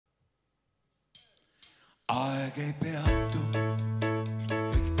Aeg ei peatu,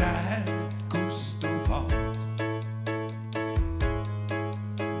 kõik tähed kustuvad.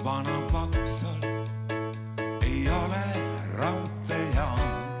 Vana Vaksal ei ole raudteejaam.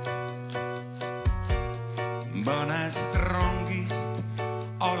 Mõnest rongist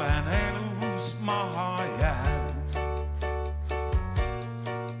olen elus maha jäänud.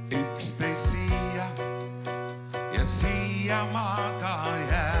 Üksteist siia ja siia ma ka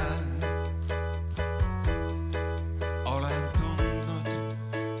jään. Olen tundnud,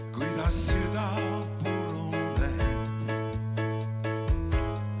 kuidas süda puruneb.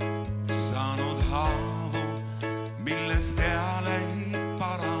 Saanud haavu, millest jälle ei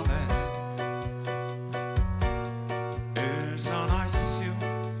parane. Öös on asju,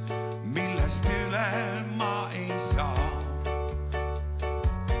 millest üle ma ei saa.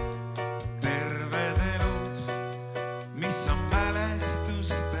 Terved elud, mis on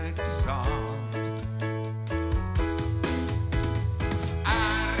mälestusteks saanud.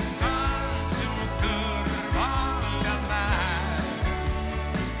 Ärkan su kõrval ja näen,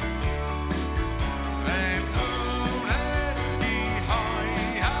 veel õuneski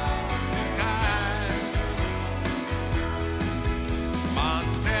hoiab mu käes. Ma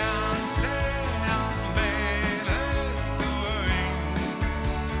tean, see on meeletu õnn.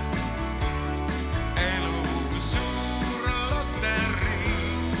 Elu suur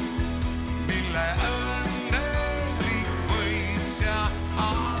loterii, mille õnnelik võitja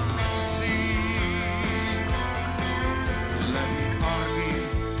on siin. Läbi pargi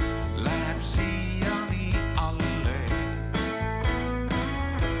läheb siiani alle.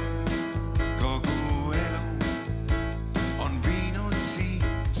 Kogu elu on viinud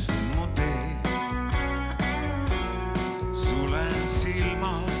siit mu tee. Sulen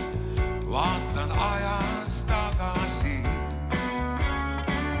silmad, vaatan ajas tagasi.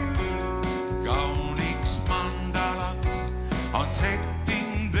 Kauniks mandalaks on see